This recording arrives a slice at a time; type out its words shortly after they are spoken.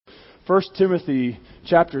1 Timothy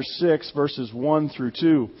chapter 6, verses 1 through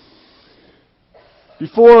 2.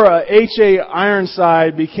 Before H.A.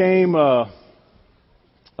 Ironside became a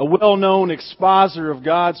well-known expositor of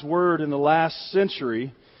God's Word in the last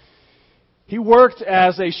century, he worked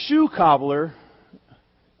as a shoe cobbler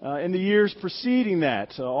in the years preceding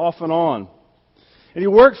that, off and on. And he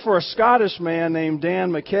worked for a Scottish man named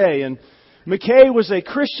Dan Mackay. And Mackay was a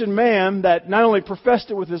Christian man that not only professed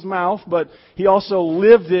it with his mouth, but he also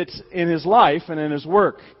lived it in his life and in his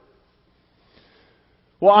work.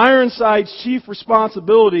 Well, Ironside's chief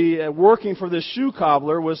responsibility at working for this shoe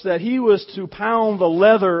cobbler was that he was to pound the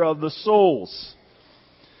leather of the soles.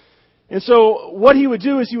 And so what he would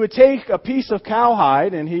do is he would take a piece of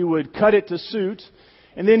cowhide and he would cut it to suit.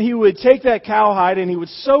 And then he would take that cowhide and he would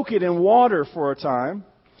soak it in water for a time.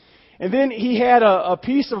 And then he had a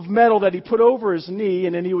piece of metal that he put over his knee,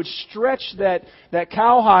 and then he would stretch that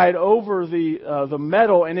cowhide over the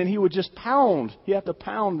metal, and then he would just pound. He had to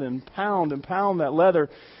pound and pound and pound that leather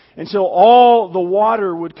until all the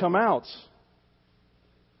water would come out.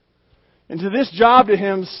 And to this job to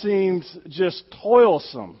him seemed just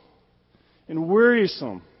toilsome and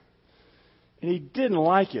wearisome. And he didn't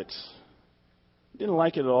like it. He didn't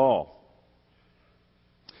like it at all.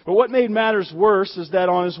 But what made matters worse is that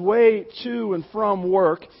on his way to and from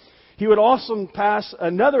work, he would often pass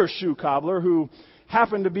another shoe cobbler who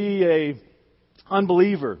happened to be an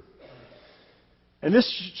unbeliever. And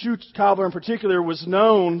this shoe cobbler in particular was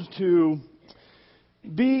known to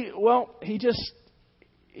be,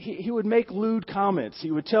 he would make lewd comments. He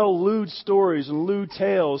would tell lewd stories and lewd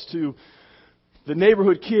tales to the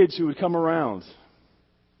neighborhood kids who would come around.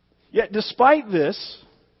 Yet despite this,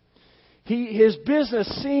 his business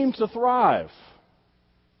seemed to thrive.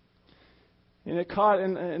 And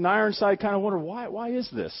Ironside kind of wondered, why is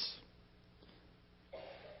this?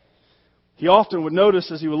 He often would notice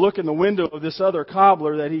as he would look in the window of this other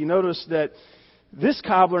cobbler that he noticed that this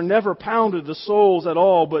cobbler never pounded the soles at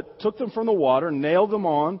all, but took them from the water, nailed them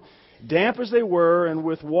on, damp as they were, and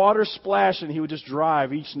with water splashing, he would just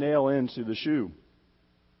drive each nail into the shoe.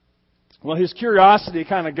 Well, his curiosity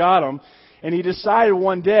kind of got him. And he decided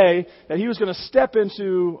one day that he was going to step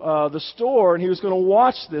into the store and he was going to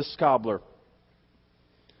watch this cobbler.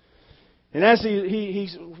 And as he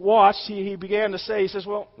watched, he began to say, he says,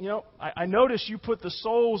 I noticed you put the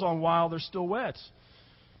soles on while they're still wet.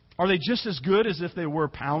 Are they just as good as if they were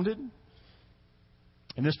pounded?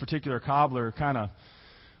 And this particular cobbler kind of,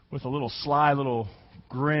 with a little sly little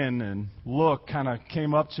grin and look, kind of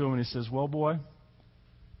came up to him and he says, well, boy,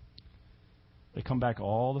 they come back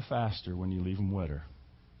all the faster when you leave them wetter.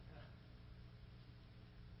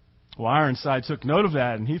 Well, Ironside took note of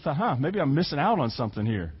that, and he thought, maybe I'm missing out on something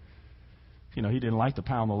here. He didn't like to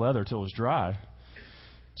pound the leather till it was dry.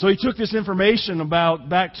 So he took this information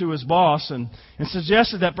back to his boss and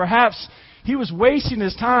suggested that perhaps he was wasting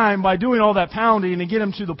his time by doing all that pounding to get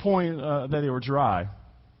him to the point that they were dry.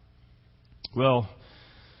 Well,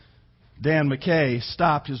 Dan Mackay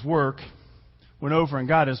stopped his work, went over and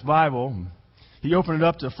got his Bible. He opened it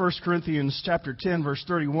up to 1 Corinthians chapter 10, verse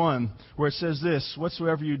 31, where it says this,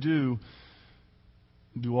 whatsoever you do,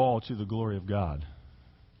 do all to the glory of God.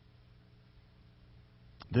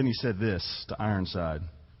 Then he said this to Ironside.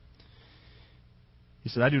 He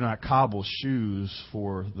said, I do not cobble shoes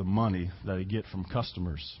for the money that I get from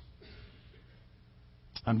customers.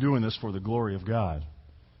 I'm doing this for the glory of God.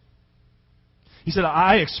 He said,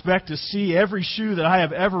 I expect to see every shoe that I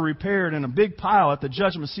have ever repaired in a big pile at the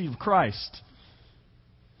judgment seat of Christ.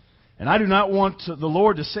 And I do not want the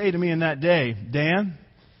Lord to say to me in that day, Dan,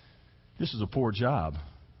 this is a poor job.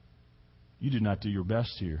 You did not do your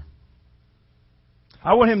best here.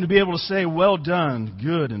 I want him to be able to say, well done,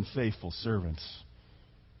 good and faithful servants.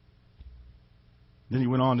 Then he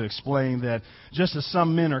went on to explain that just as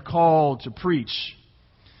some men are called to preach,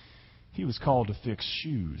 he was called to fix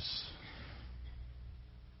shoes.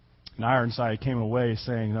 And Ironside came away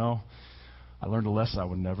saying, no, I learned a lesson I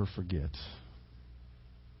would never forget.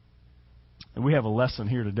 And we have a lesson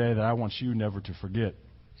here today that I want you never to forget.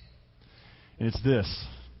 And it's this.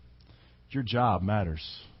 Your job matters.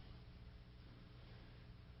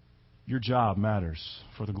 Your job matters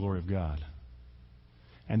for the glory of God.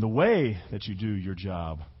 And the way that you do your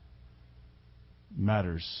job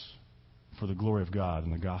matters for the glory of God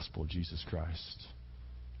and the gospel of Jesus Christ.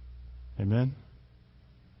 Amen?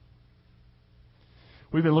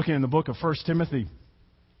 We've been looking in the book of 1 Timothy.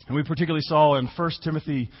 And we particularly saw in 1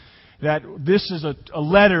 Timothy that this is a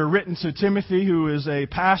letter written to Timothy, who is a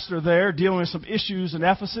pastor there, dealing with some issues in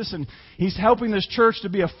Ephesus, and he's helping this church to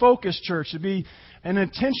be a focused church, to be an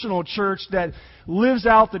intentional church that lives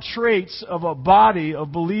out the traits of a body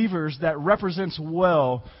of believers that represents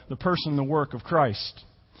well the person and the work of Christ.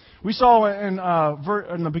 We saw in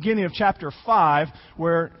the beginning of chapter 5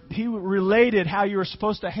 where he related how you were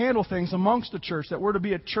supposed to handle things amongst the church, that we're to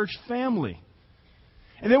be a church family.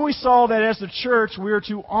 And then we saw that as the church we are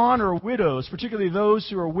to honor widows, particularly those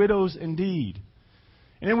who are widows indeed.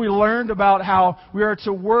 And then we learned about how we are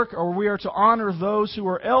to work, or we are to honor those who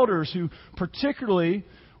are elders, who particularly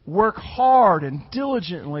work hard and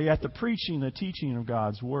diligently at the preaching, the teaching of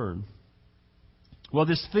God's Word. Well,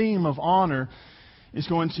 this theme of honor is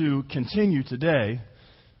going to continue today,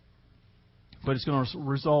 but it's going to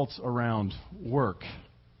result around work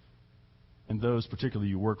and those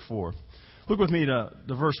particularly you work for. Look with me to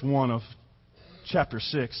verse 1 of chapter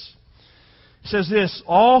 6. It says this: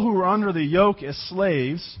 all who are under the yoke as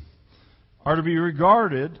slaves are to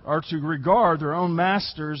regard their own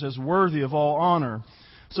masters as worthy of all honor,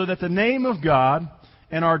 so that the name of God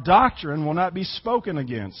and our doctrine will not be spoken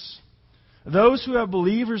against. Those who have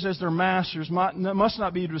believers as their masters must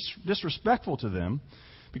not be disrespectful to them,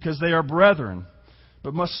 because they are brethren,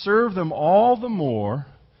 but must serve them all the more,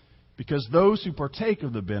 because those who partake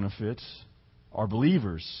of the benefits are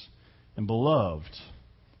believers and beloved.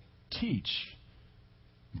 Teach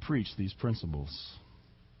and preach these principles.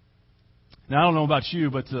 Now, I don't know about you,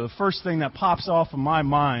 but the first thing that pops off in my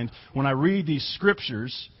mind when I read these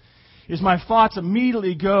scriptures is my thoughts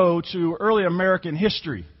immediately go to early American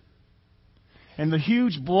history and the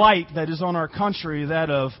huge blight that is on our country, that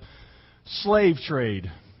of slave trade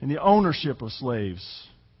and the ownership of slaves.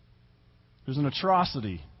 There's an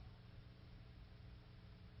atrocity.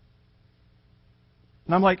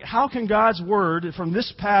 And I'm like, how can God's Word from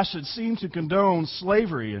this passage seem to condone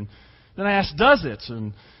slavery? And then I ask, does it?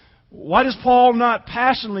 And why does Paul not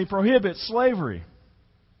passionately prohibit slavery?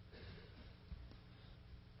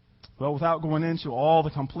 Well, without going into all the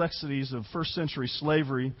complexities of first century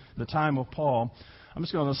slavery, the time of Paul, I'm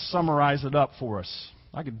just going to summarize it up for us.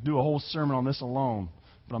 I could do a whole sermon on this alone,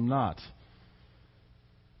 but I'm not.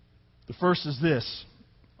 The first is this.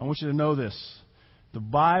 I want you to know this. The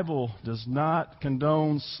Bible does not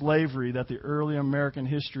condone slavery that the early American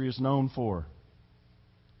history is known for.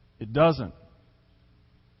 It doesn't.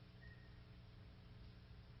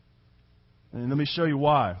 And let me show you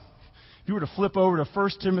why. If you were to flip over to 1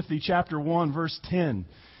 Timothy chapter 1, verse 10,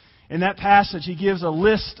 in that passage he gives a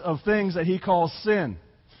list of things that he calls sin.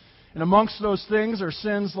 And amongst those things are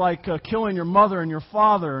sins like killing your mother and your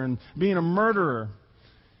father and being a murderer.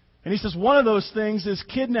 And he says one of those things is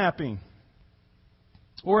kidnapping.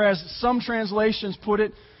 Or as some translations put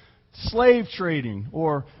it, slave trading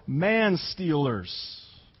or man stealers.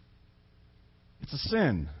 It's a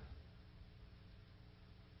sin.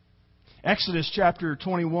 Exodus chapter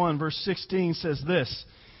 21 verse 16 says this: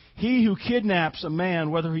 he who kidnaps a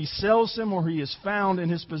man, whether he sells him or he is found in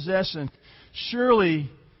his possession, shall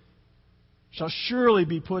surely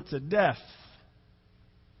be put to death.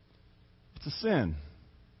 It's a sin.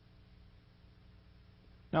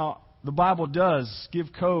 Now, the Bible does give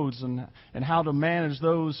codes and how to manage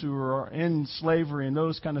those who are in slavery and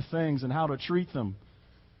those kind of things and how to treat them.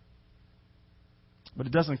 But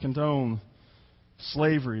it doesn't condone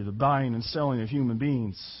slavery, the buying and selling of human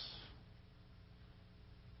beings.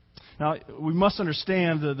 Now, we must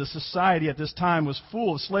understand that the society at this time was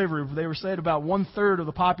full of slavery. They were said about 1/3 of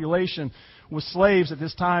the population was slaves at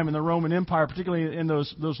this time in the Roman Empire, particularly in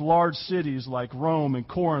those large cities like Rome and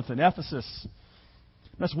Corinth and Ephesus.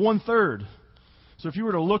 That's 1/3. So if you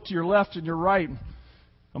were to look to your left and your right,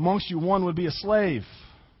 amongst you one would be a slave.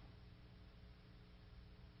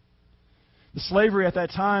 The slavery at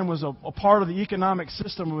that time was a part of the economic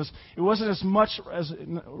system. It wasn't as much as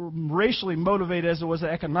racially motivated as it was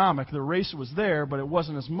economic. The race was there, but it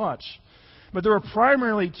wasn't as much. But there were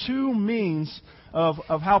primarily two means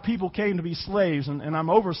of how people came to be slaves, and I'm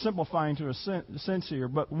oversimplifying to a sense here.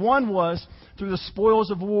 But one was through the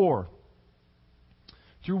spoils of war.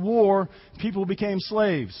 Through war, people became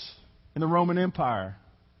slaves in the Roman Empire.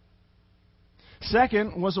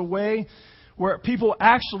 Second was a way where people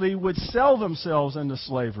actually would sell themselves into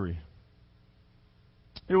slavery.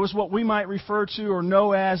 It was what we might refer to or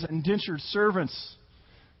know as indentured servants.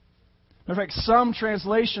 In fact, some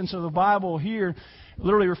translations of the Bible here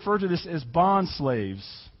literally refer to this as bond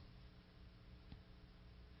slaves.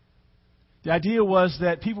 The idea was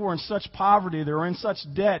that people were in such poverty, they were in such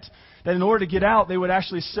debt, that in order to get out, they would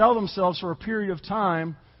actually sell themselves for a period of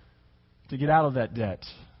time to get out of that debt.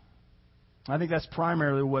 I think that's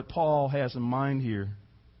primarily what Paul has in mind here.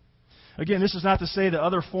 Again, this is not to say that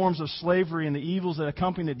other forms of slavery and the evils that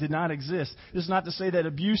accompany it did not exist. This is not to say that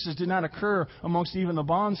abuses did not occur amongst even the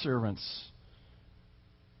bondservants.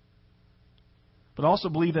 But I also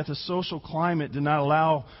believe that the social climate did not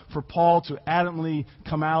allow for Paul to adamantly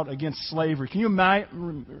come out against slavery. Can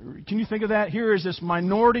you think of that? Here is this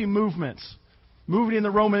minority movement moving in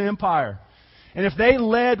the Roman Empire. And if they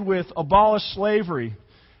led with abolish slavery,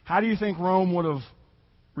 how do you think Rome would have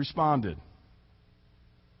responded?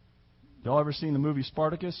 Y'all ever seen the movie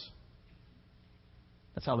Spartacus?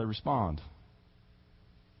 That's how they respond.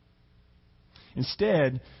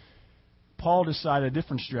 Instead, Paul decided a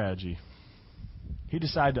different strategy. He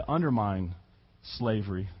decided to undermine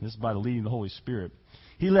slavery. This is by the leading of the Holy Spirit.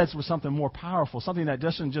 He led with something more powerful, something that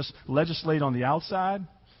doesn't just legislate on the outside,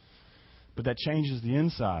 but that changes the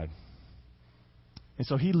inside. And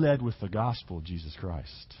so he led with the gospel of Jesus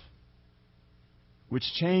Christ, which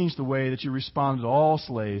changed the way that you responded to all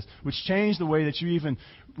slaves, which changed the way that you even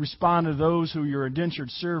responded to those who are indentured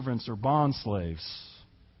servants or bond slaves.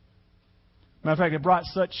 Matter of fact, it brought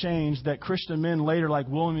such change that Christian men later, like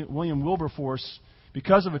William Wilberforce,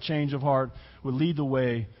 because of a change of heart, would lead the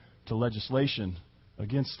way to legislation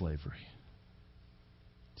against slavery.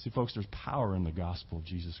 See, folks, there's power in the gospel of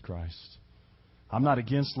Jesus Christ. I'm not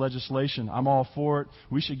against legislation. I'm all for it.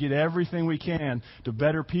 We should get everything we can to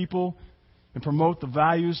better people and promote the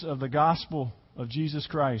values of the gospel of Jesus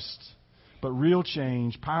Christ. But real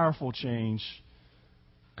change, powerful change,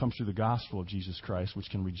 comes through the gospel of Jesus Christ, which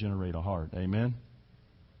can regenerate a heart. Amen?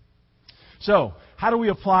 So, how do we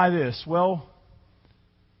apply this? Well,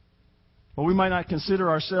 we might not consider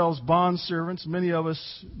ourselves bond servants. Many of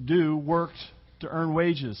us do work to earn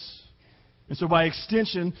wages. And so by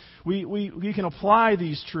extension, we can apply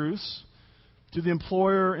these truths to the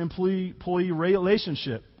employer-employee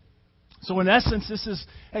relationship. So in essence, this is,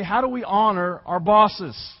 hey, how do we honor our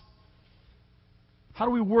bosses? How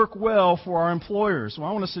do we work well for our employers? Well,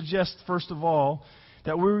 I want to suggest, first of all,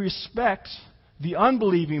 that we respect the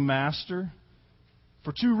unbelieving master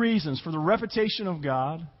for two reasons: for the reputation of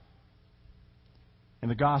God and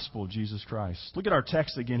the gospel of Jesus Christ. Look at our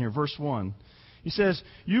text again here, verse 1. He says,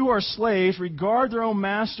 "You are slaves, regard their own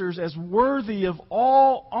masters as worthy of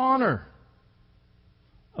all honor."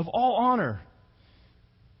 Of all honor.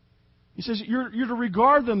 He says, you're to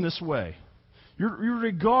regard them this way. You're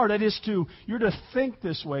to think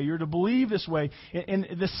this way. You're to believe this way. And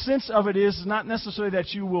the sense of it is not necessarily that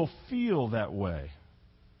you will feel that way.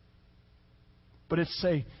 But it's,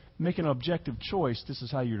 make an objective choice. This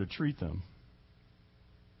is how you're to treat them.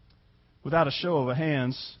 Without a show of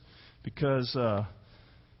hands, because some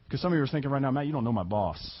of you are thinking right now, Matt, you don't know my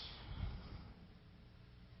boss.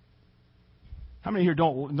 How many here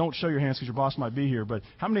don't show your hands because your boss might be here, but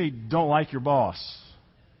how many don't like your boss?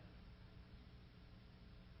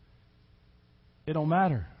 It don't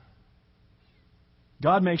matter.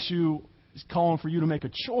 God is calling for you to make a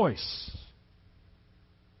choice.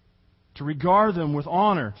 To regard them with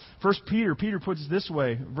honor. Peter puts it this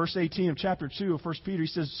way, verse 18 of chapter 2 of 1 Peter, he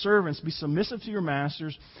says, "Servants, be submissive to your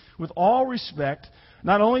masters with all respect,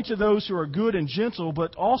 not only to those who are good and gentle,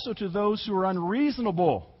 but also to those who are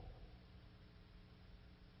unreasonable."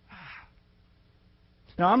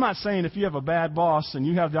 Now, I'm not saying if you have a bad boss and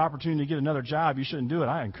you have the opportunity to get another job, you shouldn't do it.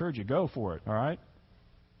 I encourage you to go for it, all right?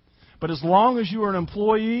 But as long as you are an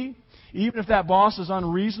employee, even if that boss is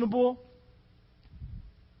unreasonable,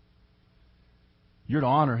 you're to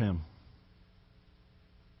honor him.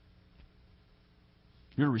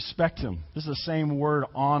 You're to respect him. This is the same word,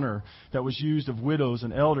 honor, that was used of widows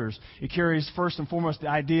and elders. It carries first and foremost the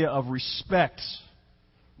idea of respect,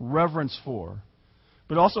 reverence for.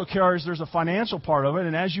 But it also carries, there's a financial part of it,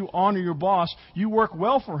 and as you honor your boss, you work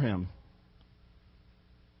well for him.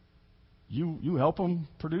 You help him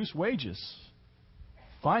produce wages,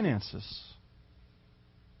 finances.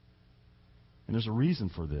 And there's a reason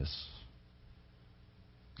for this.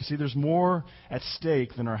 You see, there's more at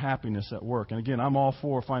stake than our happiness at work. And again, I'm all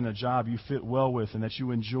for finding a job you fit well with and that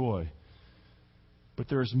you enjoy. But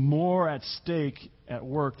there's more at stake at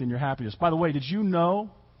work than your happiness. By the way, did you know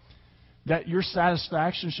that your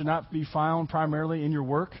satisfaction should not be found primarily in your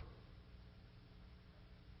work?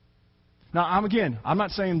 Now, I'm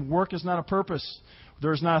not saying work is not a purpose.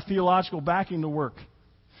 There's not a theological backing to work.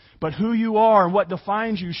 But who you are and what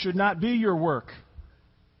defines you should not be your work.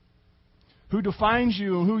 Who defines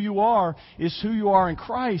you and who you are is who you are in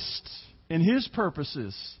Christ and His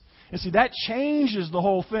purposes. And see, that changes the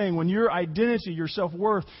whole thing when your identity, your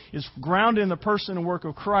self-worth is grounded in the person and work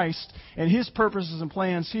of Christ and His purposes and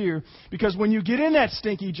plans here. Because when you get in that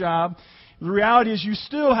stinky job, The reality is you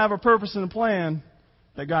still have a purpose and a plan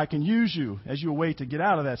that God can use you as you await to get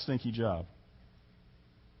out of that stinky job.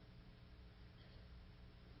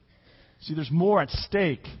 See, there's more at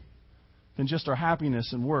stake than just our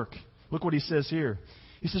happiness and work. Look what he says here.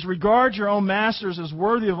 He says, regard your own masters as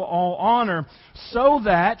worthy of all honor, so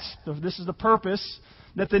that, this is the purpose,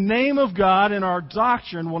 that the name of God and our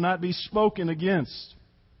doctrine will not be spoken against.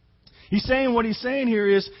 What he's saying here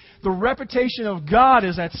is the reputation of God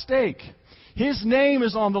is at stake. His name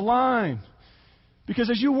is on the line.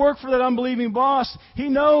 Because as you work for that unbelieving boss, he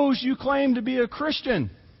knows you claim to be a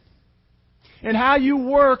Christian. And how you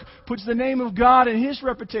work puts the name of God and His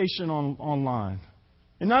reputation online.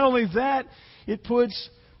 And not only that, it puts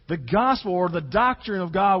the gospel or the doctrine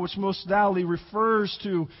of God, which most doubtly refers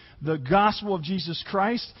to the gospel of Jesus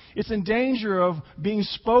Christ, it's in danger of being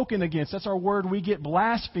spoken against. That's our word we get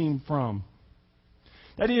blaspheme from.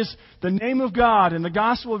 That is, the name of God and the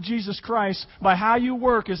gospel of Jesus Christ, by how you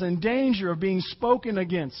work, is in danger of being spoken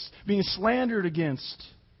against, being slandered against.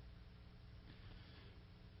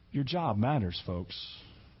 Your job matters, folks.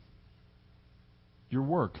 Your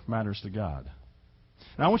work matters to God.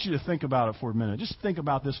 And I want you to think about it for a minute. Just think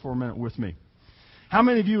about this for a minute with me. How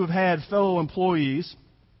many of you have had fellow employees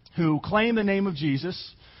who claim the name of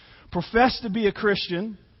Jesus, profess to be a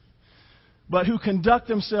Christian, but who conduct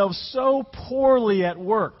themselves so poorly at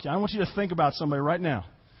work? I want you to think about somebody right now.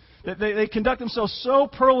 They conduct themselves so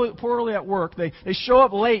poorly at work. They show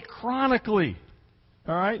up late chronically.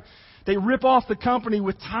 All right? They rip off the company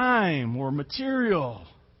with time or material.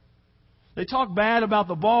 They talk bad about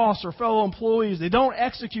the boss or fellow employees. They don't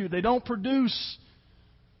execute. They don't produce.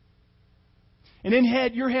 And in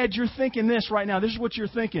your head, you're thinking this right now. This is what you're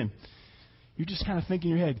thinking. You're just kind of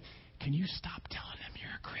thinking in your head, can you stop telling them you're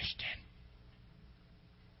a Christian?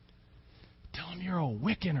 Tell them you're a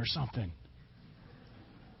Wiccan or something.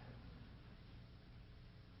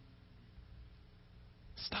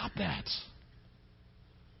 Stop that.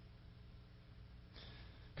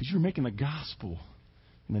 Because you're making the gospel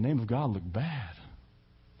in the name of God look bad.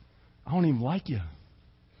 I don't even like you.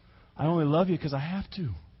 I only love you because I have to.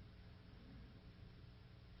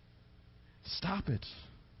 Stop it.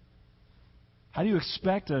 How do you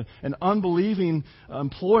expect an unbelieving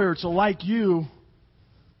employer to like you,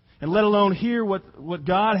 and let alone hear what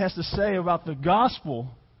God has to say about the gospel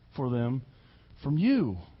for them from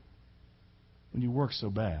you when you work so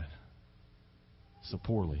bad, so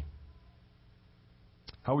poorly?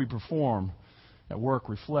 How we perform at work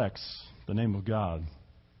reflects the name of God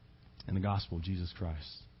and the gospel of Jesus Christ.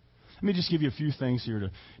 Let me just give you a few things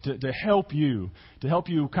here to help you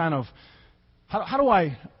kind of, how do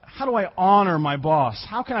I honor my boss?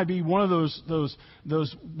 How can I be one of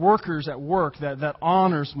those workers at work that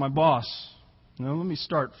honors my boss? Now, let me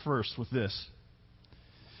start first with this.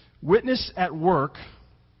 Witness at work.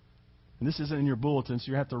 And this isn't in your bulletin,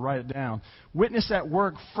 so you have to write it down. Witness at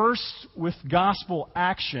work first with gospel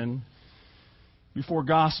action before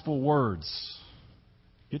gospel words.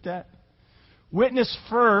 Get that? Witness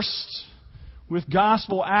first with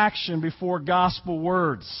gospel action before gospel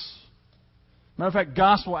words. Matter of fact,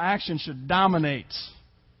 gospel action should dominate.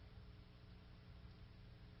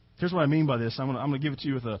 Here's what I mean by this. I'm going to give it to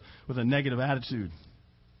you with a negative attitude.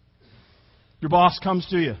 Your boss comes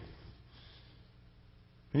to you.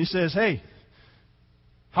 And he says, hey,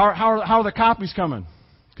 how are the copies coming?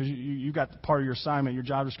 Because you got part of your assignment, your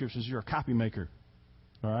job description is you're a copy maker.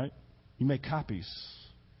 All right? You make copies.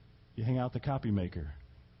 You hang out with the copy maker.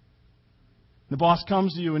 The boss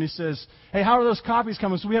comes to you and he says, hey, how are those copies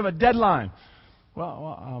coming? So we have a deadline.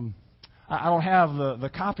 Well, I don't have the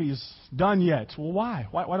copies done yet. Well, why?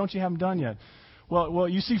 Why don't you have them done yet? Well,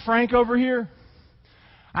 you see Frank over here?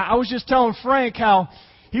 I was just telling Frank how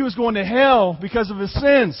he was going to hell because of his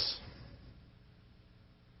sins.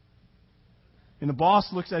 And the boss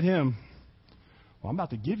looks at him. Well, I'm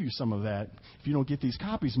about to give you some of that if you don't get these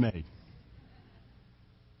copies made.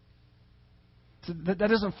 So that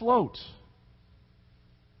doesn't float.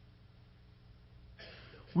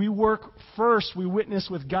 We work first, we witness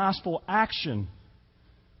with gospel action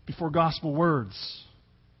before gospel words.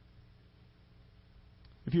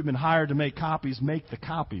 If you've been hired to make copies, make the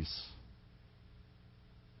copies.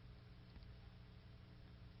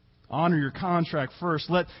 Honor your contract first.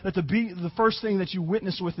 Let the first thing that you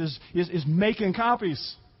witness with is making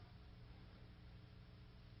copies.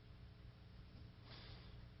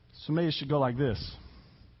 So maybe it should go like this.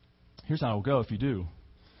 Here's how it'll go if you do.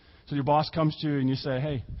 So your boss comes to you and you say,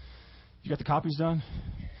 hey, you got the copies done?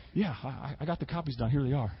 Yeah, I got the copies done. Here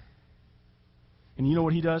they are. And you know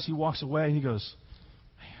what he does? He walks away and he goes,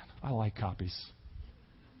 man, I like copies.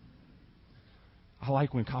 I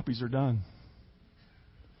like when copies are done.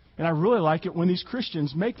 And I really like it when these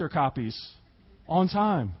Christians make their copies on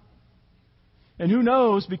time. And who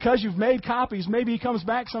knows, because you've made copies, maybe he comes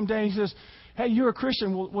back someday and he says, hey, you're a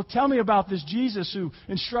Christian. Well, tell me about this Jesus who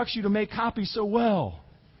instructs you to make copies so well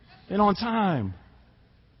and on time.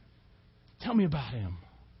 Tell me about him.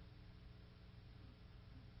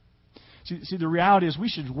 See, the reality is we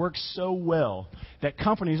should work so well that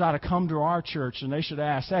companies ought to come to our church and they should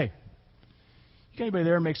ask, hey, you got anybody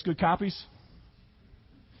there who makes good copies?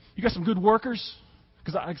 You got some good workers?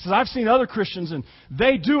 Because I've seen other Christians and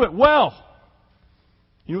they do it well.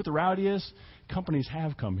 You know what the reality is? Companies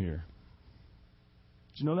have come here.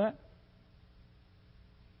 Did you know that?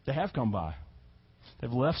 They have come by.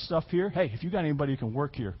 They've left stuff here. Hey, if you got anybody who can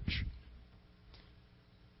work here.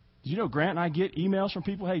 Did you know Grant and I get emails from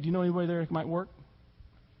people, hey, do you know anybody there that might work?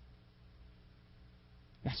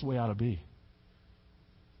 That's the way it ought to be.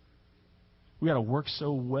 We got to work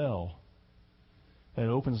so well that it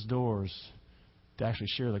opens doors to actually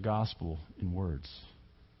share the gospel in words.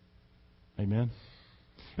 Amen?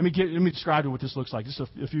 Let me describe what this looks like. Just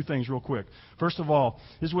a few things real quick. First of all,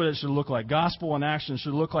 this is what it should look like. Gospel in action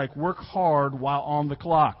should look like work hard while on the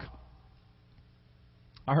clock.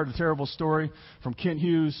 I heard a terrible story from Kent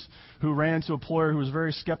Hughes, who ran into an employer who was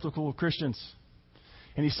very skeptical of Christians.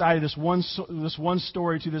 And he cited this one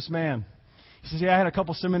story to this man. He says, I had a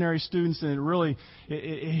couple seminary students, and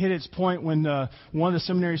it hit its point when one of the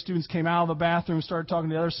seminary students came out of the bathroom and started talking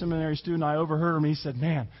to the other seminary student. I overheard him. He said,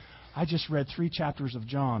 man, I just read 3 chapters of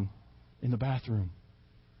John in the bathroom.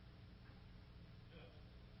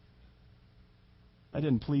 That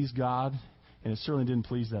didn't please God, and it certainly didn't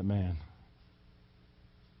please that man.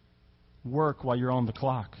 Work while you're on the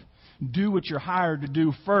clock. Do what you're hired to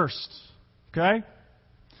do first. Okay?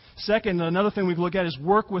 Second, another thing we can look at is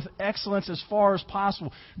work with excellence as far as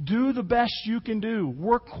possible. Do the best you can do.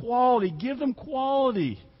 Work quality. Give them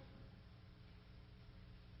quality.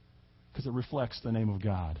 Because it reflects the name of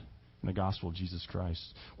God and the gospel of Jesus Christ.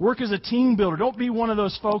 Work as a team builder. Don't be one of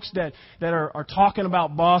those folks that are talking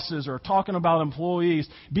about bosses or talking about employees.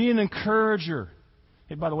 Be an encourager.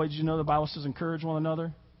 Hey, by the way, did you know the Bible says encourage one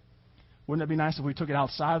another? Wouldn't it be nice if we took it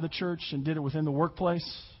outside of the church and did it within the workplace?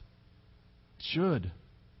 It should.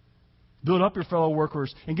 Build up your fellow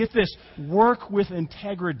workers. And get this, work with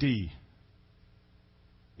integrity.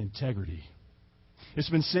 Integrity. It's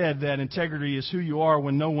been said that integrity is who you are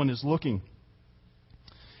when no one is looking.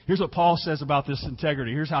 Here's what Paul says about this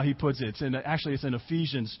integrity. Here's how he puts it. It's in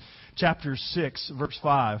Ephesians chapter 6, verse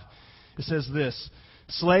 5. It says this,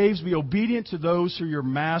 slaves, be obedient to those who are your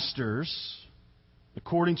masters,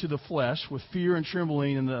 according to the flesh, with fear and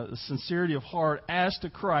trembling and the sincerity of heart, as to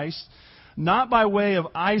Christ, not by way of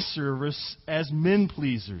eye service as men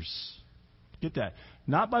pleasers. Get that.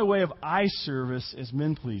 Not by way of eye service as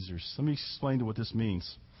men pleasers. Let me explain to what this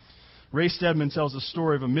means. Ray Stedman tells a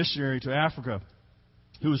story of a missionary to Africa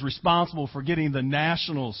who was responsible for getting the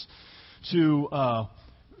nationals to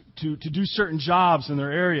do certain jobs in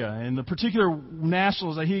their area. And the particular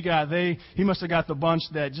nationals that he got, he must have got the bunch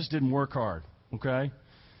that just didn't work hard. Okay?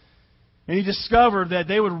 And he discovered that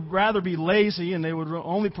they would rather be lazy and they would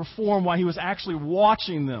only perform while he was actually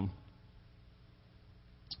watching them.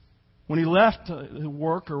 When he left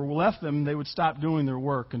work or left them, they would stop doing their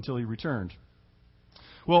work until he returned.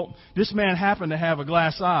 Well, this man happened to have a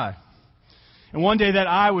glass eye. And one day that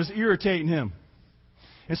eye was irritating him.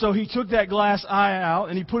 And so he took that glass eye out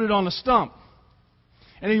and he put it on a stump.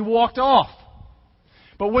 And he walked off.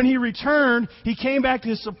 But when he returned, he came back to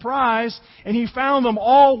his surprise, and he found them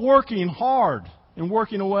all working hard and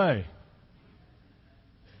working away.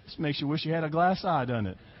 This makes you wish you had a glass eye, doesn't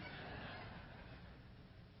it?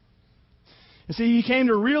 And see, he came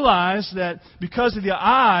to realize that because of the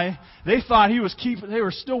eye, they thought they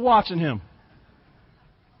were still watching him.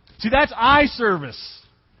 See, that's eye service.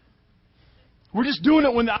 We're just doing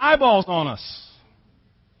it when the eyeball's on us.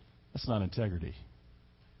 That's not integrity.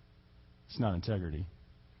 It's not integrity.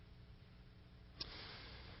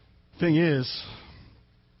 Thing is,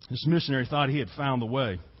 this missionary thought he had found the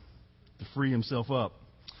way to free himself up,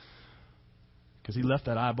 because he left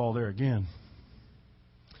that eyeball there again.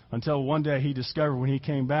 Until one day he discovered when he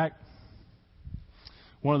came back,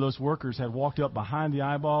 one of those workers had walked up behind the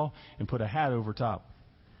eyeball and put a hat over top.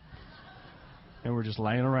 And we're just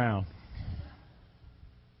laying around.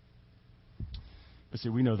 But see,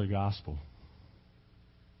 we know the gospel.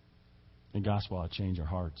 The gospel ought to change our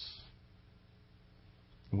hearts.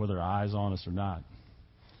 And whether our eye's on us or not,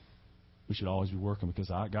 we should always be working, because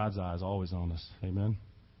God's eye is always on us. Amen?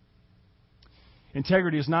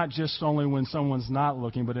 Integrity is not just only when someone's not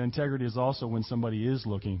looking, but integrity is also when somebody is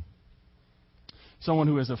looking. someone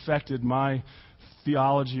who has affected my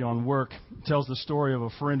theology on work, tells the story of a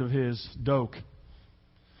friend of his, Doak.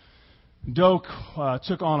 Doak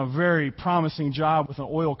took on a very promising job with an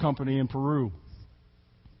oil company in Peru.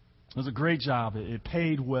 It was a great job. It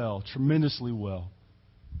paid well, tremendously well.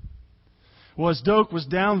 Well, as Doak was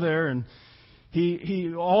down there, and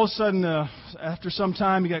he all of a sudden, after some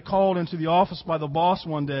time, he got called into the office by the boss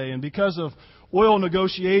one day, and because of oil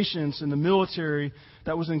negotiations in the military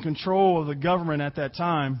that was in control of the government at that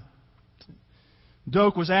time,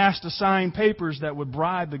 Doak was asked to sign papers that would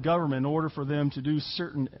bribe the government in order for them to do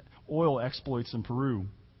certain oil exploits in Peru.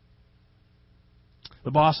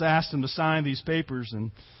 The boss asked him to sign these papers,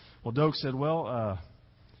 and Doak said, well,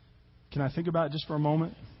 can I think about it just for a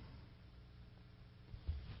moment?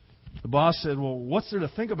 The boss said, well, what's there to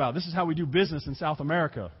think about? This is how we do business in South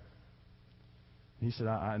America. And he said,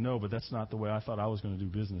 I know, but that's not the way I thought I was going to do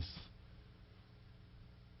business.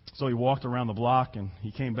 So he walked around the block, and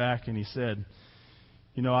he came back, and he said,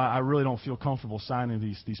 I really don't feel comfortable signing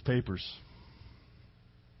these papers.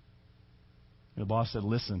 And the boss said,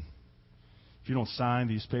 listen, if you don't sign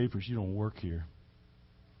these papers, you don't work here.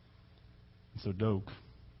 And so Doak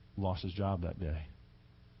lost his job that day.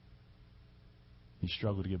 He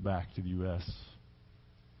struggled to get back to the U.S.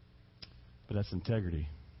 But that's integrity.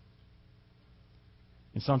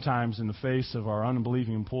 And sometimes in the face of our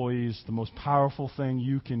unbelieving employees, the most powerful thing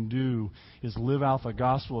you can do is live out the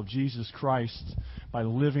gospel of Jesus Christ by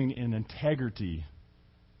living in integrity,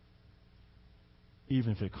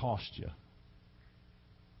 even if it costs you.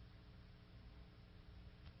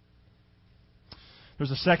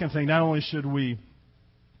 There's a second thing. Not only should we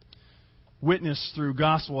witness through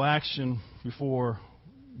gospel action before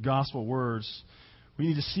gospel words, we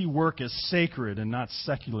need to see work as sacred and not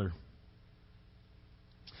secular.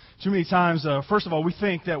 Too many times, first of all, we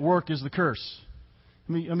think that work is the curse.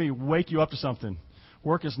 Let me wake you up to something.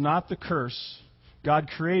 Work is not the curse. God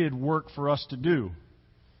created work for us to do.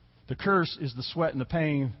 The curse is the sweat and the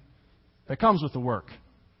pain that comes with the work,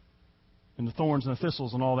 and the thorns and the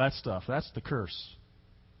thistles and all that stuff. That's the curse,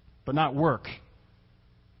 but not work.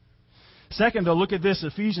 Second, though, look at this.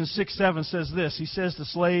 Ephesians 6:7 says this. He says to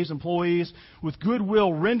slaves, employees, with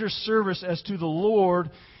goodwill render service as to the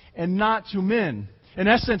Lord and not to men. In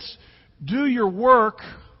essence, do your work,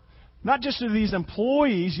 not just to these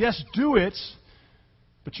employees. Yes, do it,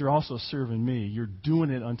 but you're also serving me. You're doing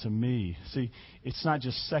it unto me. See, it's not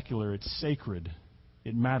just secular, it's sacred.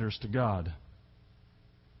 It matters to God.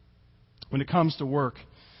 When it comes to work,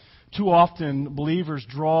 too often believers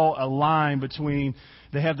draw a line between,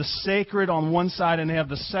 they have the sacred on one side and they have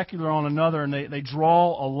the secular on another, and they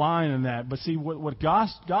draw a line in that. But see, what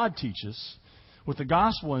God teaches, what the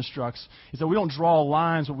gospel instructs, is that we don't draw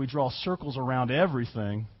lines, but we draw circles around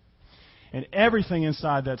everything. And everything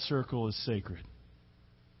inside that circle is sacred.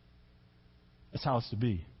 That's how it's to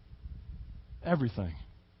be. Everything.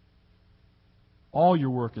 All your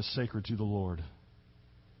work is sacred to the Lord.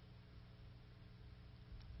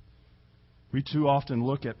 We too often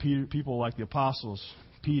look at people like the apostles,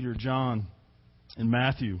 Peter, John, and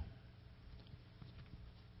Matthew,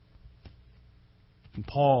 and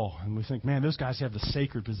Paul, and we think, man, those guys have the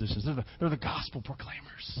sacred positions. They're the gospel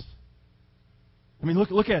proclaimers. I mean,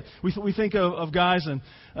 look at we think of guys and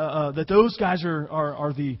that those guys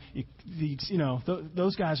are the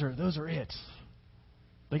those guys are it.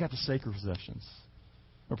 They got the sacred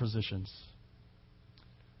positions.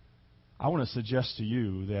 I want to suggest to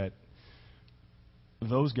you that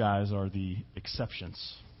those guys are the exceptions.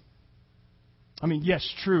 I mean, yes,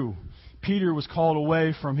 true. Peter was called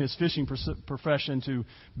away from his fishing profession to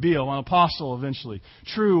be an apostle eventually.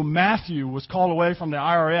 True, Matthew was called away from the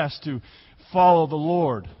IRS to follow the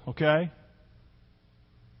Lord. Okay?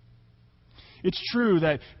 It's true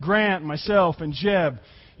that Grant, myself, and Jeb,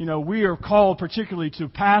 we are called particularly to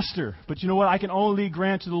pastor. But you know what? I can only lead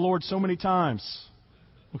Grant to the Lord so many times.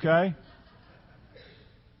 Okay?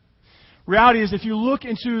 Reality is, if you look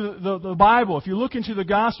into the Bible, if you look into the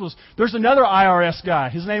Gospels, there's another IRS guy.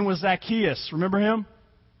 His name was Zacchaeus. Remember him?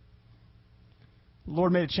 The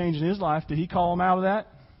Lord made a change in his life. Did He call him out of that?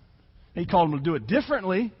 He called him to do it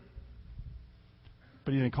differently,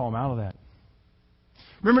 but He didn't call him out of that.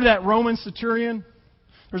 Remember that Roman centurion?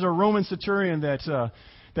 There's a Roman centurion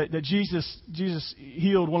that Jesus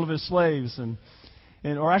healed one of his slaves,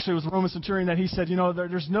 or actually it was the Roman centurion that he said,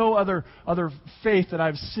 there's no other faith that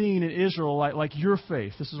I've seen in Israel like your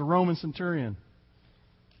faith. This is a Roman centurion.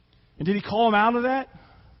 And did He call him out of that?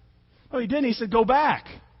 No, He didn't. He said, go back.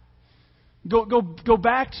 Go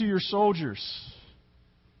back to your soldiers.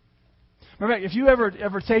 Remember, if you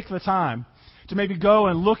ever take the time to maybe go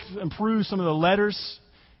and look and peruse some of the letters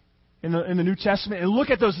in the New Testament, and look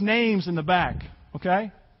at those names in the back,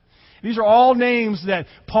 okay? These are all names that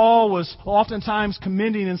Paul was oftentimes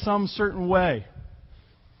commending in some certain way.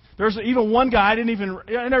 There's even one guy, I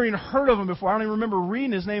never even heard of him before. I don't even remember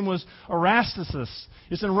reading. His name was Erastus.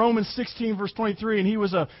 It's in Romans 16, verse 23, and he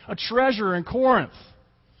was a treasurer in Corinth.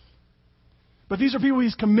 But these are people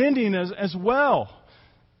he's commending as well.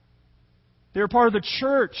 They were part of the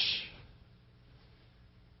church.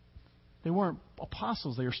 They weren't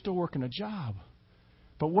apostles. They were still working a job.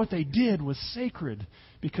 But what they did was sacred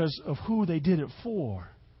because of who they did it for.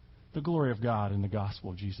 The glory of God and the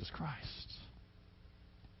gospel of Jesus Christ.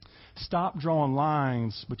 Stop drawing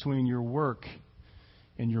lines between your work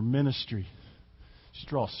and your ministry. Just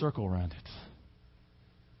draw a circle around it.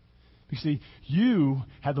 You see, you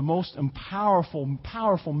have the most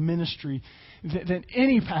powerful ministry than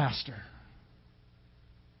any pastor.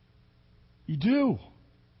 You do.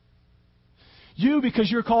 You, because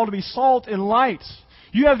you're called to be salt and light,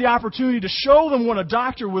 you have the opportunity to show them what a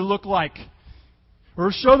doctor would look like. Or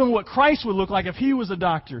show them what Christ would look like if He was a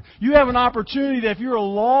doctor. You have an opportunity that if you're a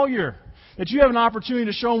lawyer, that you have an opportunity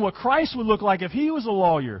to show them what Christ would look like if He was a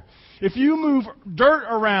lawyer. If you move dirt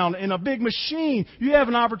around in a big machine, you have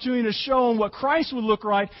an opportunity to show them what Christ would look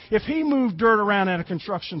like if He moved dirt around at a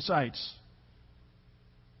construction site.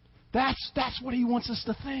 That's what He wants us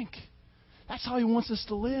to think. That's how He wants us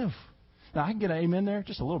to live. Now, I can get an amen there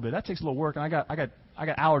just a little bit. That takes a little work, and I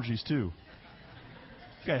got allergies too.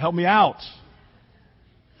 You got to help me out.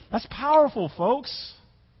 That's powerful, folks.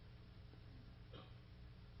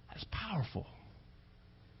 That's powerful.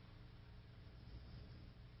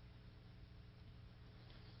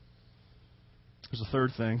 There's a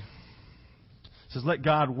third thing. It says, let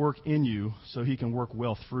God work in you so He can work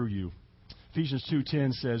well through you. Ephesians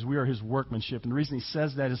 2:10 says we are His workmanship. And the reason He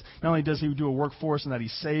says that is not only does He do a work for us and that He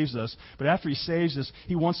saves us, but after He saves us,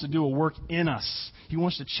 He wants to do a work in us. He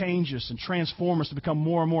wants to change us and transform us to become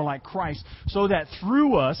more and more like Christ so that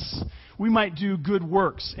through us, we might do good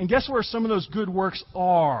works. And guess where some of those good works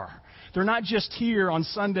are? They're not just here on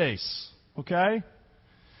Sundays, okay?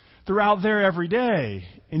 They're out there every day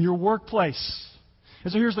in your workplace.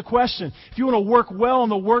 And so here's the question. If you want to work well in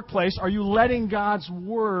the workplace, are you letting God's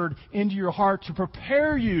Word into your heart to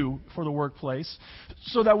prepare you for the workplace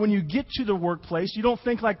so that when you get to the workplace, you don't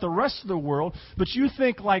think like the rest of the world, but you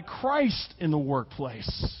think like Christ in the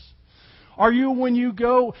workplace? Are you, when you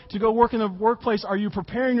go work in the workplace, are you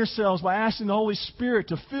preparing yourselves by asking the Holy Spirit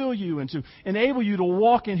to fill you and to enable you to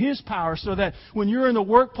walk in His power so that when you're in the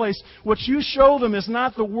workplace, what you show them is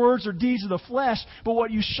not the words or deeds of the flesh, but what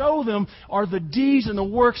you show them are the deeds and the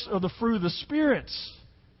works of the fruit of the Spirit.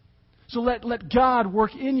 So let God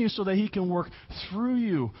work in you so that He can work through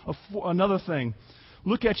you. Another thing,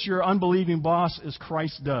 look at your unbelieving boss as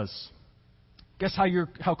Christ does. Guess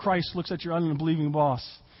how Christ looks at your unbelieving boss?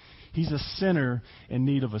 He's a sinner in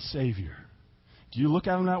need of a Savior. Do you look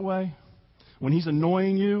at Him that way? When He's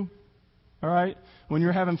annoying you, all right? When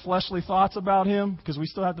you're having fleshly thoughts about Him, because we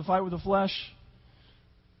still have to fight with the flesh?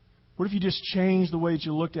 What if you just changed the way that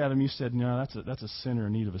you looked at Him? You said, no, that's a sinner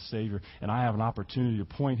in need of a Savior, and I have an opportunity to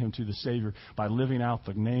point him to the Savior by living out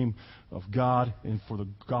the name of God and for the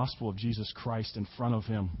gospel of Jesus Christ in front of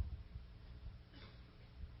Him.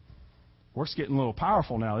 Work's getting a little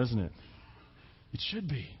powerful now, isn't it? It should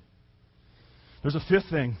be. There's a fifth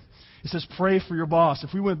thing. It says pray for your boss.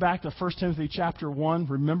 If we went back to 1 Timothy chapter 1,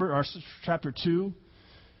 remember, or chapter 2,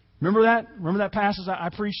 remember that? Remember that passage I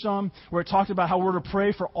preached on where it talked about how we're to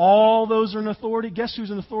pray for all those who are in authority? Guess who's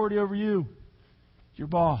in authority over you? Your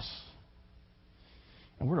boss.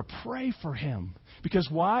 And we're to pray for him. Because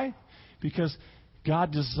why? Because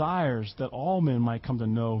God desires that all men might come to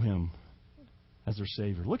know Him as their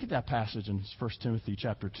Savior. Look at that passage in 1 Timothy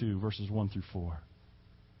chapter 2, verses 1 through 4.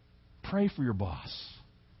 Pray for your boss.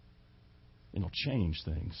 It'll change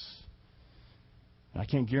things. And I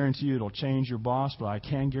can't guarantee you it'll change your boss, but I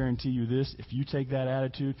can guarantee you this. If you take that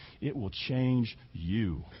attitude, it will change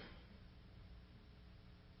you.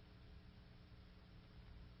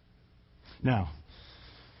 Now,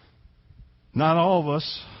 not all of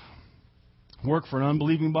us work for an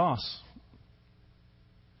unbelieving boss.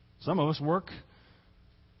 Some of us work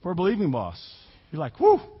for a believing boss. You're like,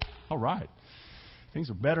 whew, all right. Things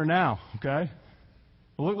are better now, okay?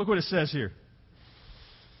 Well, look what it says here.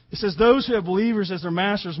 It says, those who have believers as their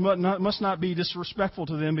masters must not be disrespectful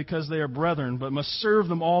to them because they are brethren, but must serve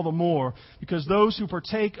them all the more, because those who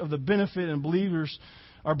partake of the benefit and believers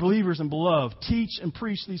are believers and beloved. Teach and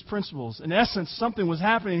preach these principles. In essence, something was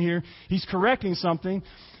happening here. He's correcting something,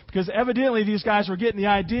 because evidently these guys were getting the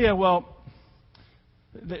idea, well,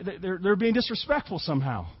 they're being disrespectful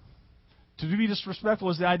somehow To be disrespectful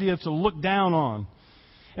is the idea of to look down on.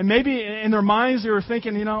 And maybe in their minds they were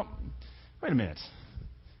thinking, wait a minute.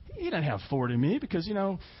 He doesn't have authority in me because,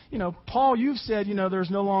 Paul, you've said,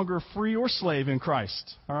 there's no longer free or slave in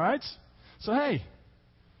Christ. All right? So, hey,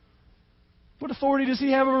 what authority does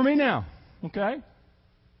he have over me now? Okay?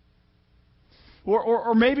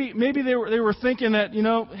 Or maybe they were thinking that,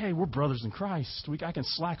 hey, we're brothers in Christ. I can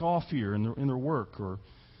slack off here in their work. Or,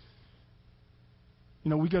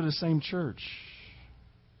 we go to the same church.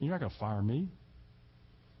 You're not going to fire me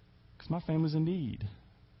because my family's in need.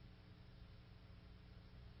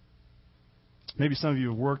 Maybe some of you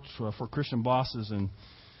have worked for Christian bosses and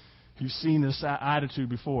you've seen this attitude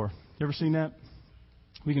before. You ever seen that?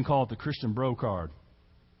 We can call it the Christian bro card.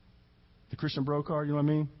 The Christian bro card, you know what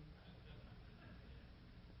I mean?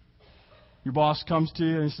 Your boss comes to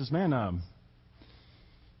you and he says, man,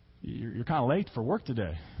 you're kind of late for work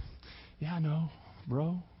today. Yeah, I know,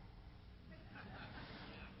 bro.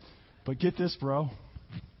 But get this, bro.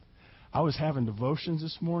 I was having devotions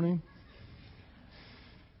this morning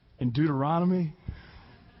in Deuteronomy,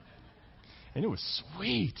 and it was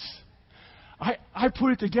sweet. I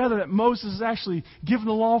put it together that Moses is actually given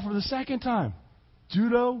the law for the second time.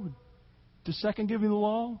 Judo, the second giving the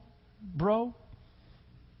law, bro.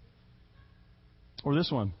 Or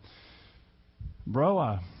this one, bro.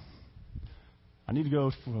 I need to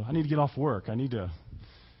go. I need to get off work. I need to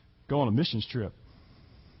go on a missions trip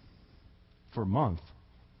for a month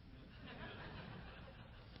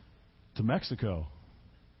to Mexico.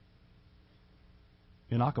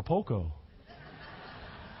 In Acapulco.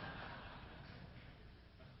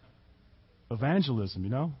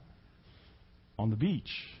 Evangelism, on the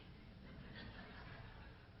beach.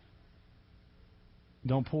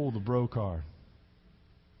 Don't pull the bro card.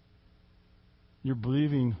 Your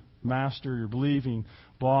believing master, your believing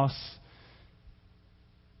boss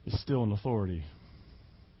is still an authority.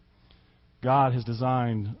 God has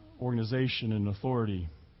designed organization and authority,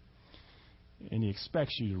 and He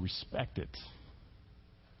expects you to respect it.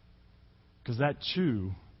 Because that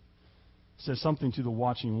too says something to the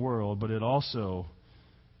watching world, but it also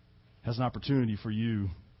has an opportunity for you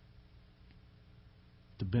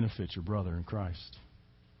to benefit your brother in Christ.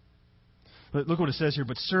 But look what it says here,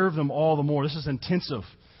 but serve them all the more. This is intensive.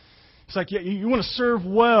 It's like you want to serve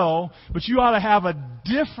well, but you ought to have a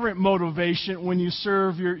different motivation when you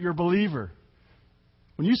serve your believer.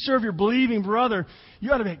 When you serve your believing brother,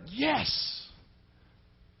 you ought to be, yes,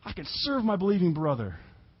 I can serve my believing brother.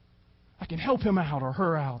 I can help him out or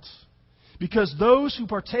her out. Because those who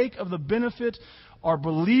partake of the benefit are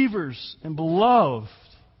believers and beloved.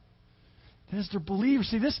 As they're believers.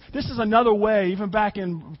 See, this is another way, even back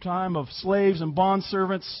in time of slaves and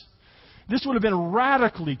bondservants, this would have been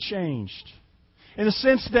radically changed. In the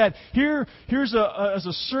sense that here's as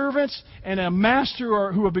a servant and a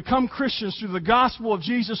master who have become Christians through the gospel of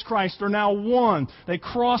Jesus Christ. They're now one. They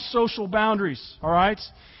cross social boundaries, all right?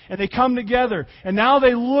 And they come together. And now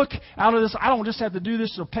they look out of this. I don't just have to do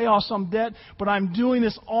this to pay off some debt, but I'm doing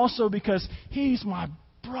this also because he's my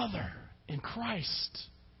brother in Christ.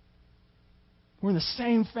 We're in the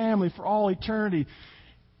same family for all eternity.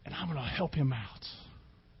 And I'm going to help him out.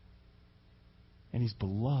 And he's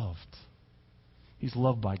beloved. He's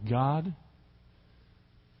loved by God.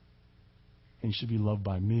 And he should be loved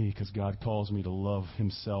by me because God calls me to love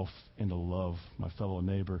himself and to love my fellow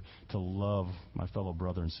neighbor, to love my fellow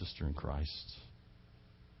brother and sister in Christ.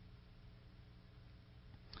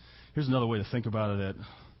 Here's another way to think about it that,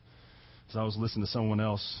 as I was listening to someone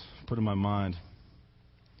else put in my mind,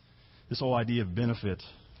 this whole idea of benefit.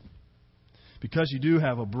 Because you do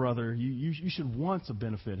have a brother, you should want to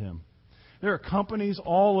benefit him. There are companies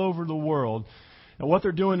all over the world, and what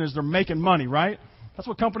they're doing is they're making money, right? That's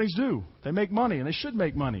what companies do. They make money, and they should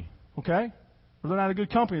make money, okay? Or they're not a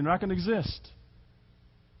good company. They're not going to exist.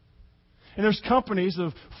 And there's companies that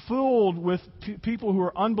are filled with people who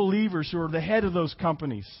are unbelievers who are the head of those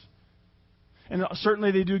companies. And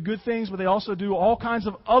certainly they do good things, but they also do all kinds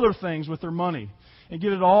of other things with their money. And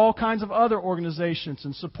give it to all kinds of other organizations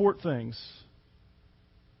and support things.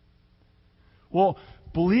 Well,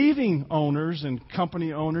 believing owners and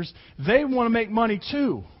company owners, they want to make money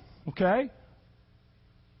too. Okay?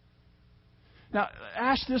 Now,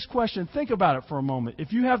 ask this question. Think about it for a moment.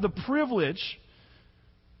 If you have the privilege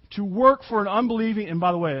to work for an unbelieving, and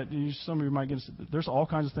by the way, some of you might get, there's all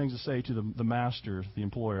kinds of things to say to the master, the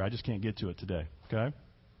employer. I just can't get to it today. Okay?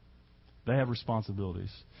 They have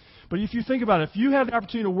responsibilities. But if you think about it, if you had the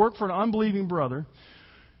opportunity to work for an unbelieving brother,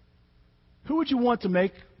 who would you want to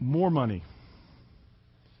make more money?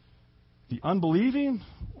 The unbelieving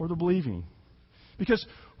or the believing? Because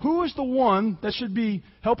Who is the one that should be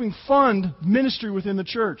helping fund ministry within the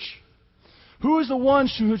church? Who is the one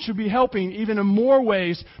who should be helping even in more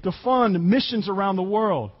ways to fund missions around the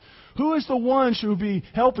world? Who is the one who should be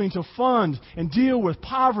helping to fund and deal with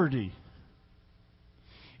poverty?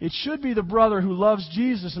 It should be the brother who loves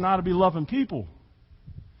Jesus and ought to be loving people.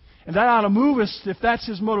 And that ought to move us, if that's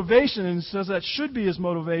his motivation, and it says that should be his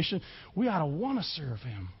motivation, we ought to want to serve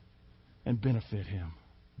him and benefit him.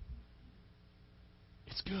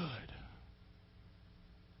 It's good.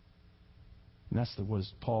 And that's what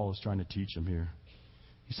Paul is trying to teach him here.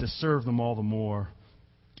 He says, serve them all the more,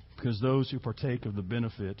 because those who partake of the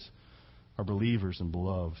benefit are believers and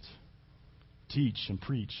beloved. Teach and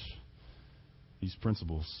preach these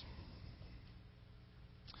principles.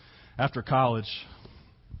 After college,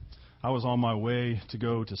 I was on my way to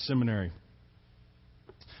go to seminary.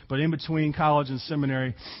 But in between college and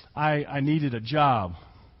seminary, I needed a job,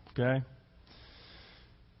 okay?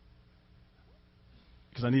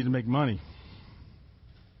 Because I needed to make money.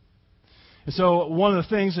 And so one of the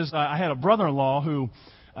things is I had a brother-in-law who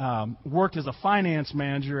worked as a finance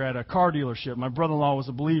manager at a car dealership. My brother-in-law was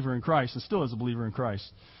a believer in Christ and still is a believer in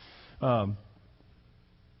Christ. And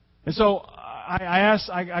so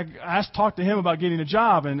I talked to him about getting a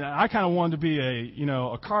job, and I kind of wanted to be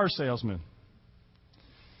a car salesman.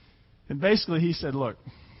 And basically he said, look,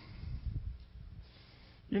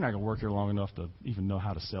 you're not going to work here long enough to even know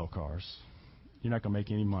how to sell cars. You're not going to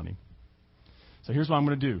make any money. So here's what I'm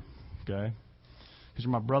going to do, okay? Because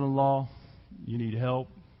you're my brother-in-law, you need help.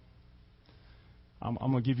 I'm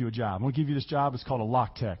going to give you a job. I'm going to give you this job. It's called a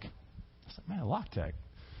lock tech. I said, man, a lock tech?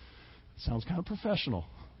 Sounds kind of professional.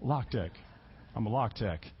 Lock tech. I'm a lock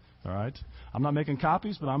tech, all right? I'm not making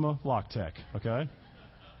copies, but I'm a lock tech, okay?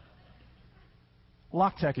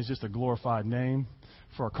 Lock tech is just a glorified name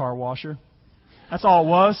for a car washer. That's all it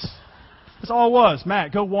was. That's all it was.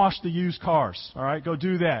 Matt, go wash the used cars, all right? Go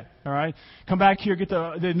do that, all right? Come back here, get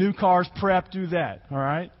the new cars prepped, do that, all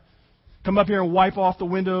right? Come up here and wipe off the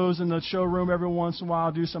windows in the showroom every once in a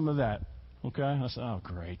while, do some of that, okay? I said, oh,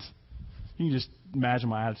 great. You can just imagine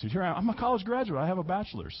my attitude. Here I'm a college graduate. I have a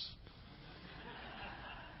bachelor's.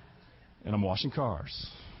 And I'm washing cars.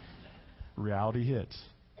 Reality hit.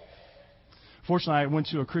 Fortunately, I went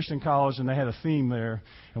to a Christian college, and they had a theme there.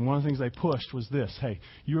 And one of the things they pushed was this. Hey,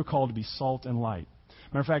 you are called to be salt and light.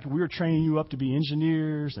 Matter of fact, we are training you up to be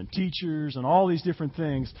engineers and teachers and all these different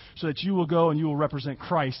things so that you will go and you will represent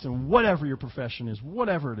Christ in whatever your profession is,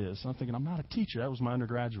 whatever it is. And I'm thinking, I'm not a teacher. That was my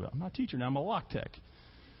undergraduate. I'm not a teacher now. I'm a lock tech.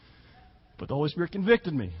 But the Holy Spirit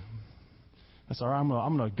convicted me. I said, all right,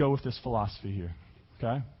 I'm going to go with this philosophy here,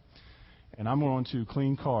 okay? And I'm going to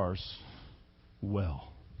clean cars well.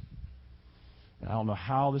 And I don't know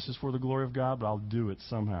how this is for the glory of God, but I'll do it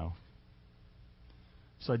somehow.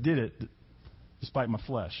 So I did it despite my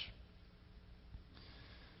flesh.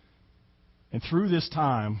 And through this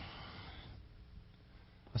time,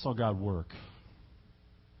 I saw God work.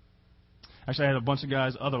 Actually, I had a bunch of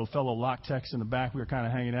guys, other fellow lock techs in the back. We were kind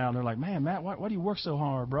of hanging out, and they're like, man, Matt, why do you work so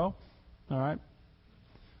hard, bro? All right.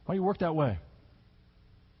 Why do you work that way?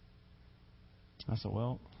 I said,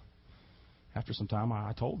 well, after some time,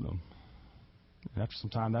 I told them. And after some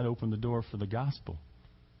time, that opened the door for the gospel.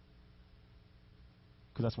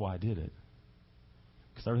 Because that's why I did it.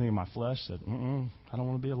 Because everything in my flesh said, I don't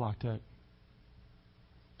want to be a lock tech.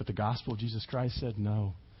 But the gospel of Jesus Christ said,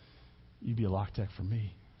 no, you be a lock tech for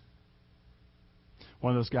me.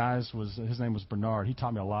 One of those guys, his name was Bernard. He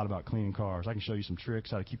taught me a lot about cleaning cars. I can show you some tricks,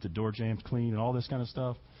 how to keep the door jambs clean and all this kind of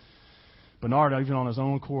stuff. Bernard, even on his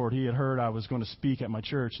own accord, he had heard I was going to speak at my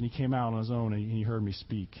church, and he came out on his own and he heard me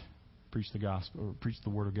speak, preach the gospel, or preach the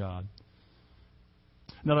word of God.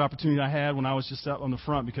 Another opportunity I had when I was just out on the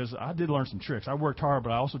front, because I did learn some tricks. I worked hard, but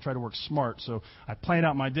I also tried to work smart. So I planned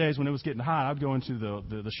out my days. When it was getting hot, I'd go into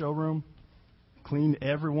the showroom, clean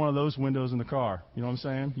every one of those windows in the car. You know what I'm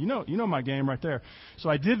saying? You know my game right there. So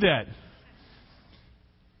I did that.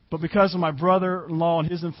 But because of my brother-in-law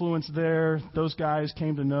and his influence there, those guys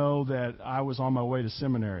came to know that I was on my way to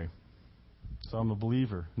seminary. So I'm a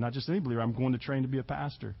believer. Not just any believer. I'm going to train to be a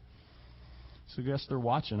pastor. So I guess they're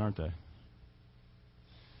watching, aren't they?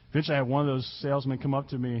 Eventually I had one of those salesmen come up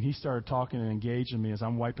to me, and he started talking and engaging me as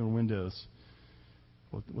I'm wiping windows.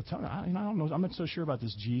 Well, tell me, I don't know. I'm not so sure about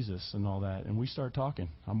this Jesus and all that. And we started talking.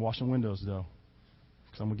 I'm washing windows, though,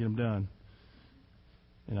 because I'm going to get them done.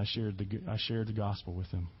 And I shared the gospel with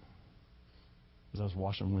him as I was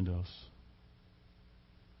washing windows.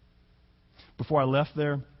 Before I left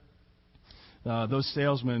there, those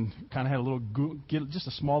salesmen kind of had just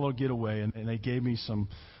a small little getaway, and they gave me some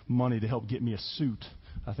money to help get me a suit,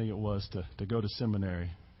 I think it was, to go to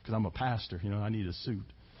seminary, because I'm a pastor, I need a suit.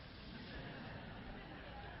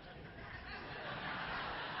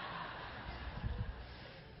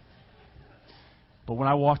 But when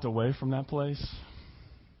I walked away from that place,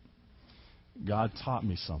 God taught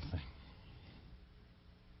me something.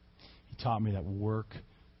 He taught me that work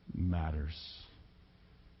matters.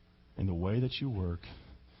 And the way that you work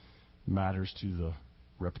matters to the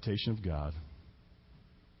reputation of God,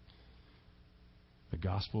 the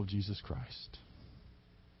gospel of Jesus Christ,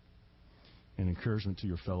 and encouragement to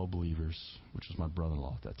your fellow believers, which was my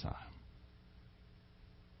brother-in-law at that time.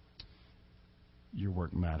 Your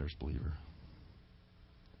work matters, believer.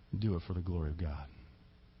 Do it for the glory of God.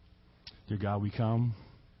 Dear God, we come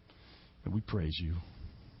and we praise you.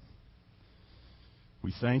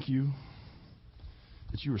 We thank you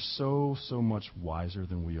that you are so, so much wiser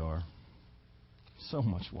than we are. So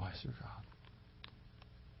much wiser, God.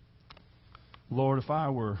 Lord, if I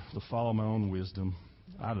were to follow my own wisdom,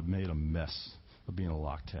 I'd have made a mess of being a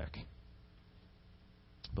lock tech.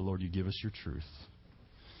 But Lord, you give us your truth.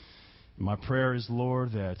 My prayer is,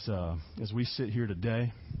 Lord, that as we sit here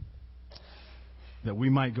today, that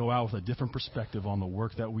we might go out with a different perspective on the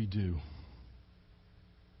work that we do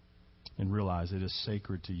and realize it is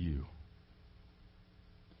sacred to you.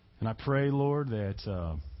 And I pray, Lord,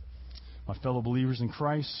 that my fellow believers in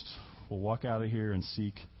Christ will walk out of here and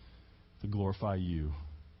seek to glorify you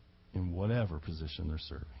in whatever position they're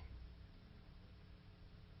serving.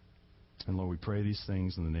 And Lord, we pray these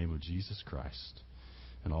things in the name of Jesus Christ.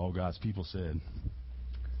 And all God's people said,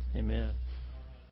 Amen.